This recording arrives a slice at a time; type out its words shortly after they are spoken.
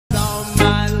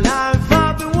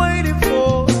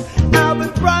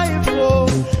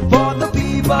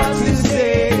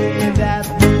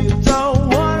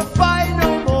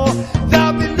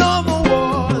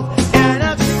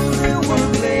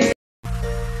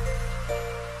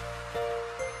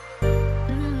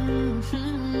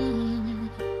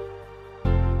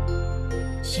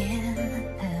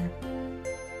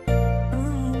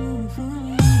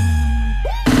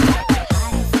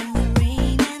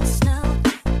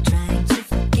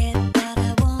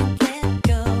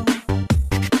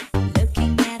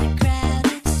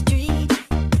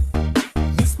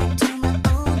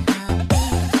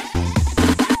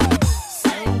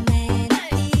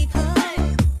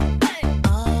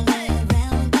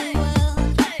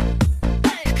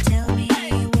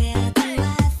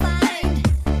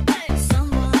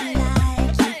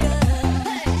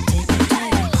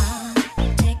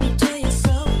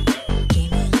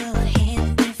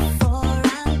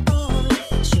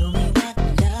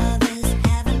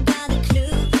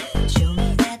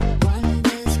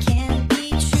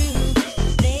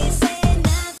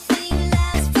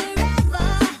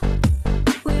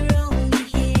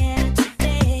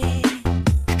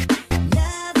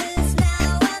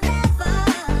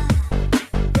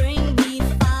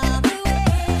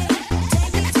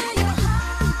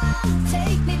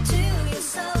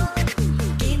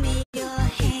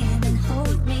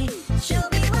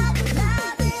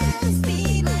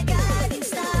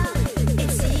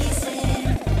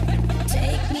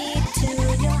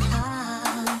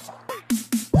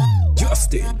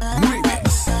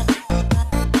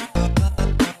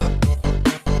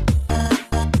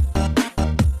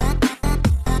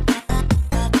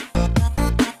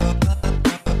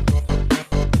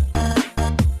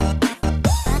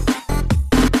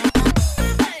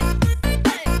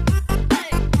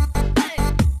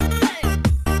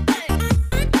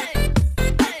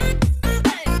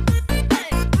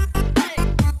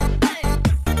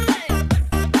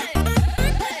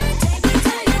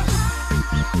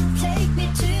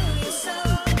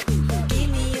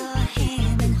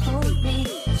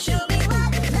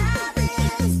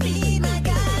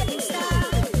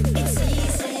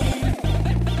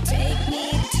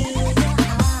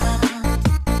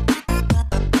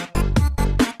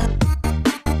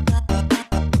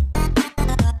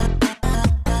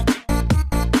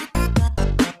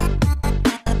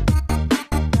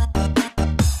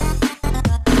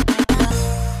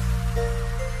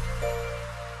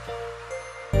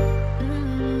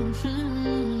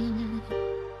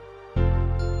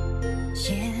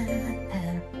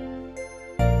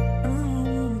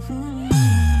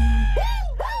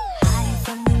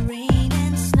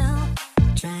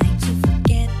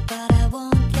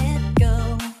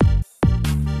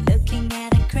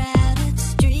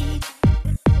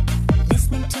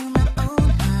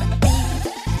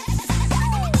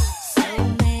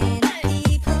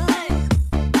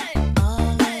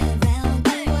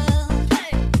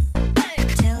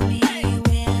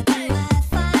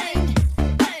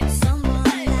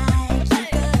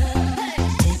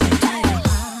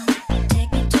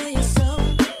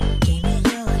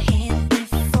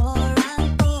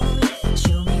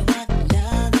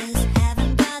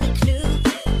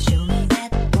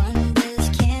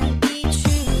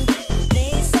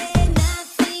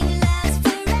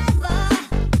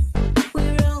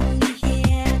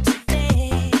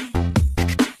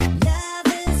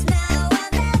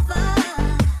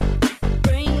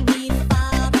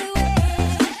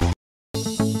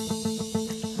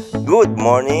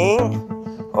morning.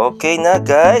 Okay na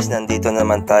guys, nandito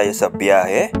naman tayo sa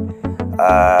biyahe.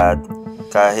 At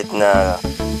kahit na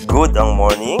good ang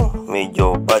morning,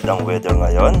 medyo bad ang weather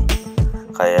ngayon.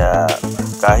 Kaya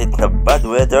kahit na bad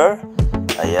weather,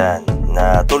 ayan,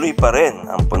 natuloy pa rin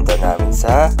ang punta namin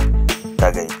sa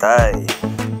Tagaytay.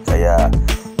 Kaya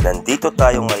nandito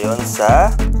tayo ngayon sa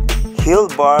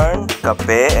Hillbarn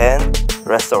Cafe and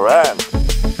Restaurant.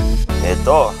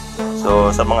 Ito, so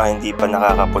sa mga hindi pa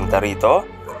nakakapunta rito,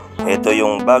 ito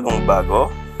yung bagong-bago.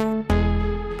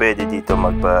 Pwede dito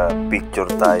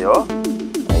magpa-picture tayo.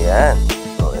 Ayan,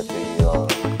 so ito yung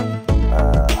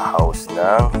house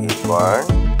ng Hillbarn.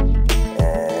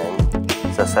 And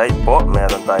sa side po,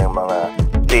 meron tayong mga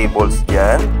tables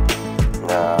dyan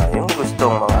na yung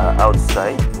gustong mga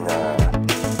outside na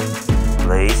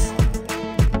place.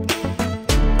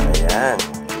 Ayan,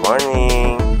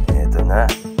 morning. Ito na.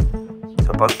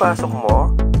 So pagpasok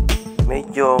mo,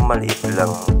 medyo maliit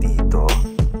lang dito.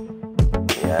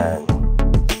 Ayan.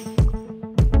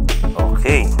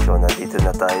 Okay, so nandito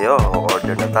na tayo.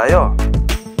 O-order na tayo.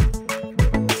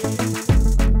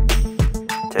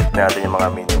 Check natin yung mga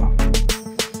menu.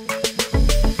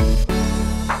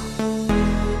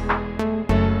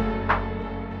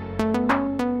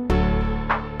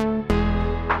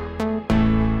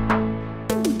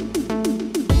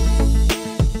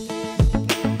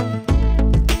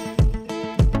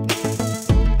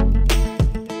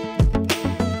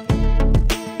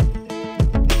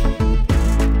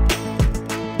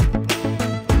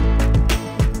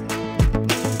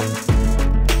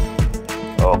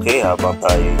 Okay, habang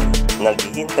tayo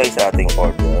naghihintay sa ating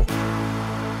order,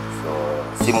 so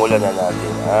simulan na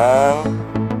natin ang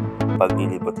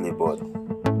paglilibot-libot.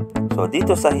 So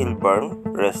dito sa Hillbarn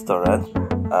Restaurant,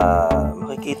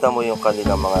 makikita mo yung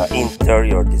kanilang mga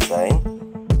interior design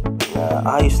na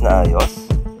ayos,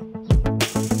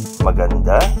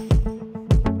 maganda.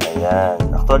 Ayan,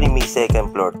 actually may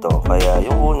second floor to, kaya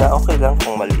yung una okay lang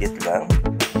kung maliit lang.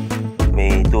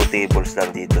 May 2 tables lang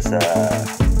dito sa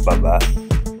baba.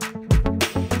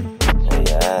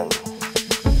 Ayan.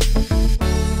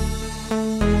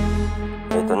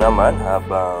 Ito naman,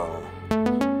 habang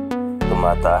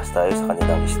tumataas tayo sa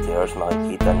kanilang stairs,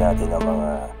 makikita natin ang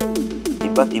mga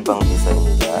iba't ibang design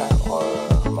nila, or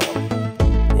mga,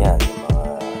 yan, yung mga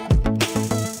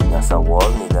nasa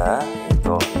wall nila.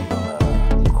 Ito, yung mga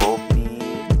coffee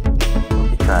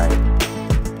type.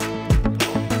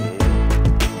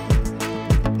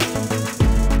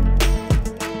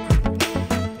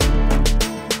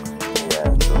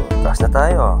 Na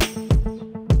tayo.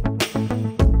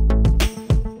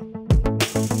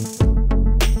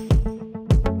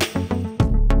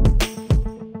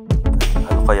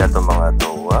 Ano kaya itong mga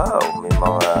to? Wow, may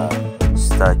mga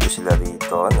statue sila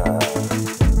rito na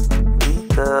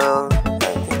little,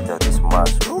 I think that is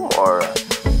mushroom or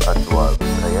a dwarf.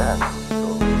 Ayan,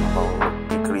 so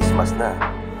Christmas na.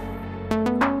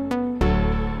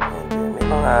 And then, may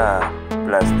mga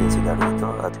plants din sila rito.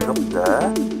 At look,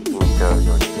 the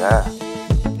interior nila,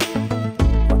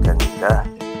 maganda.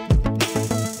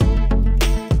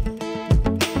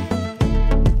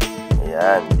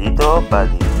 Ayan, dito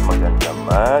bali maganda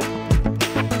mag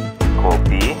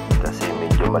coffee kasi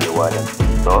medyo maliwanag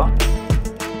dito.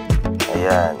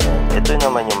 Ayan, ito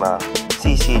naman yung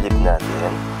sisilip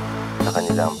natin sa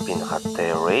kanilang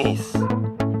pinaka-terrace.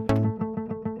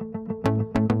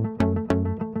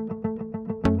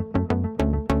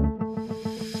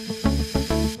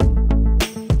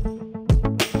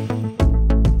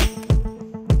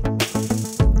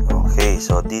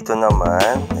 So dito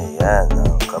naman, ayan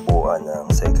ang kabuuan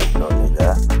ng second floor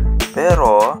nila.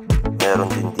 Pero meron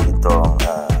din dito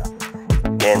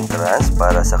entrance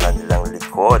para sa kanilang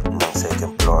likod ng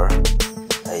second floor.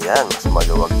 Ayan, mas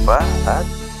maluwag pa at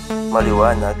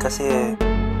maliwanag kasi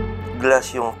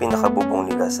glass yung pinakabubong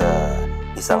nila sa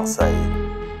isang side.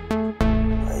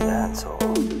 Ayan, so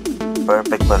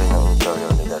perfect pa rin ang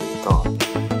interior nila rito.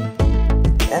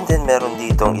 And then meron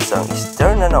ditong isang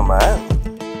stair na naman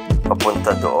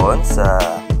papunta doon sa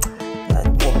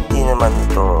hindi naman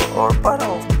ito, or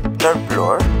parang third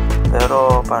floor,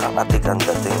 pero parang atik ang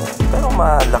dating, pero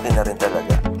malaki na rin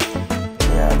talaga.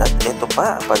 Yan, at ito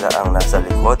pa pala ang nasa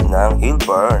likod ng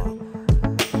Hillbarn.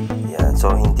 Yan,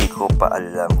 so hindi ko pa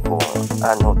alam kung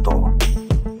ano to,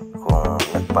 kung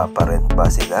nagpaparent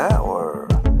ba sila or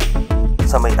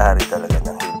sa may-ari talaga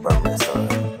ng Hillbarn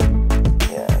Restaurant.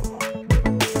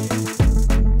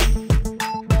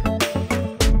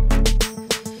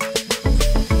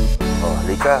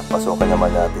 Pasukan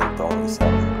naman natin itong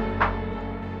isang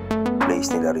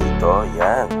place nila rito.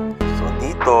 Yan. So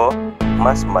dito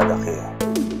mas malaki.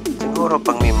 Siguro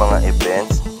pag may mga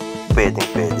events,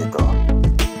 pwedeng-pwede to.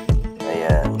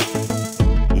 Ayan.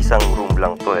 Isang room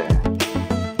lang to eh.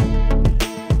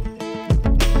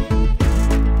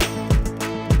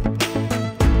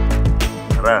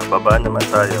 Tara, baba naman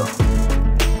tayo.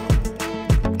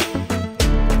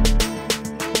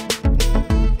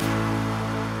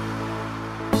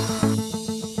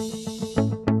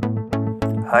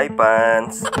 Hi,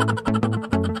 pants!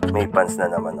 May pants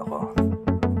na naman ako.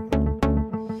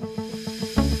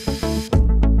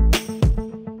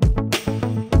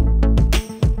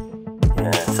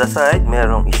 Yan. Sa side,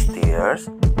 merong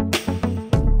stairs.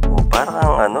 O,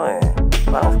 parang ano eh.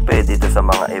 Parang pwede ito sa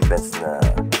mga events na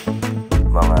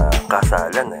mga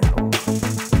kasalan eh. O,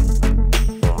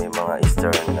 yung may mga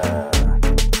stair na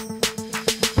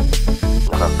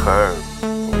naka-curve.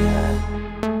 Yan.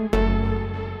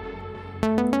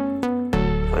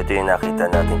 So, ito yung nakita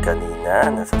natin kanina.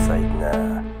 Nasa side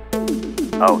na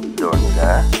outdoor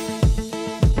nila.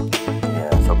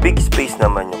 Yan. So, big space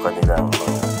naman yung kanilang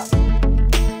mga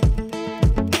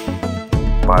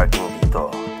parking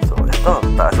dito. So, ito,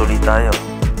 taas ulit tayo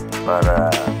para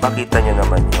makita nyo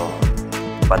naman yung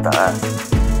pataas.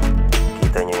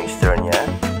 Kita nyo yung stair nya.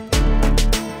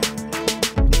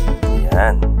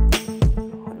 Yan.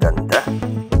 Maganda.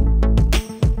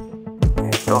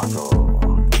 Ito, so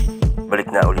balik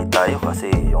na ulit tayo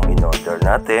kasi yung in-order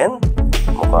natin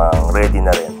mukhang ready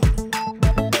na rin.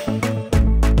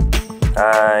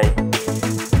 Hi!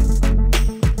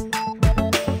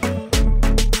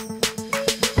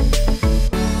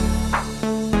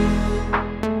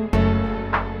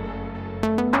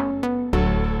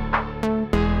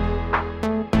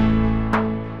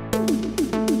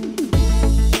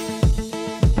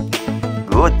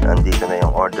 Good, andito na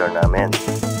yung order namin.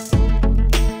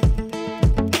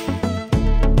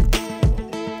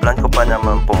 Plan ko pa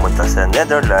naman pumunta sa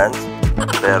Netherlands,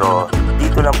 pero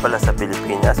dito lang pala sa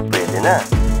Pilipinas pwede na.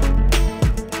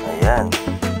 Ayan.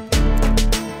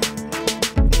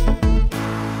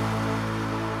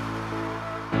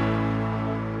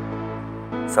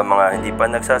 Sa mga hindi pa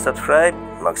nagsasubscribe,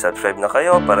 mag-subscribe na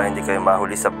kayo para hindi kayo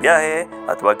mahuli sa biyahe.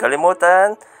 At huwag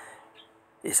kalimutan,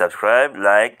 i-subscribe,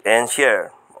 like, and share.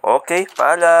 Okay,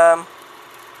 paalam!